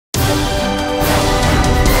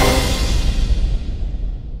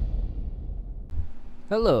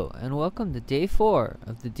Hello and welcome to day 4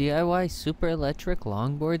 of the DIY Super Electric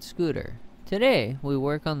Longboard Scooter. Today we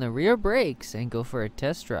work on the rear brakes and go for a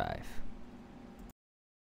test drive.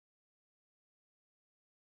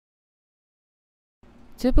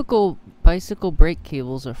 Typical bicycle brake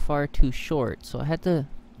cables are far too short, so I had to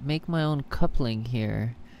make my own coupling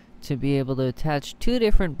here to be able to attach two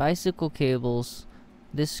different bicycle cables.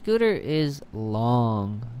 This scooter is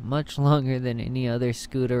long, much longer than any other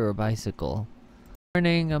scooter or bicycle.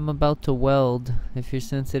 Warning, I'm about to weld if you're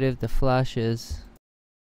sensitive to flashes.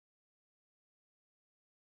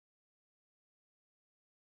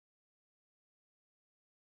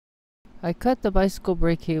 I cut the bicycle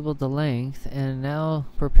brake cable to length and now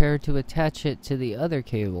prepare to attach it to the other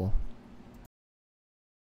cable.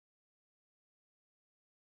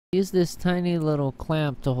 Use this tiny little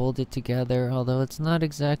clamp to hold it together, although it's not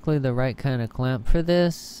exactly the right kind of clamp for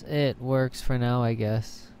this. It works for now, I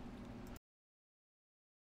guess.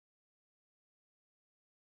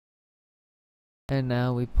 And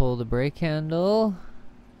now we pull the brake handle.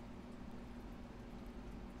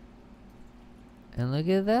 And look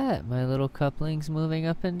at that, my little coupling's moving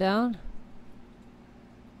up and down.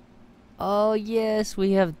 Oh yes,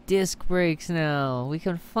 we have disc brakes now. We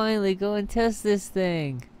can finally go and test this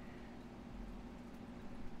thing.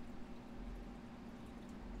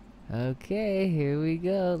 Okay, here we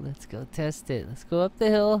go. Let's go test it. Let's go up the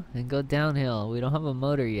hill and go downhill. We don't have a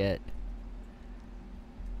motor yet.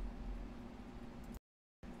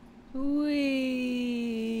 Whee!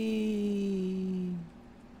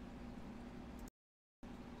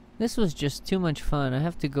 This was just too much fun. I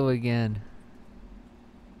have to go again.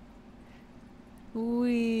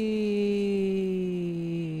 Whee!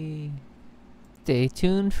 Stay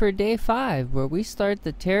tuned for day 5, where we start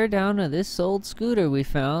the tear down of this old scooter we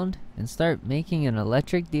found and start making an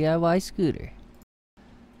electric DIY scooter.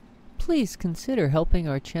 Please consider helping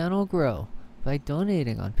our channel grow by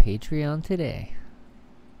donating on Patreon today.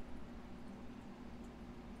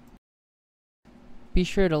 Be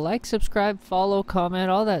sure to like, subscribe, follow, comment,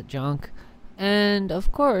 all that junk, and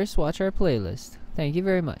of course watch our playlist. Thank you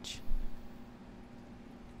very much.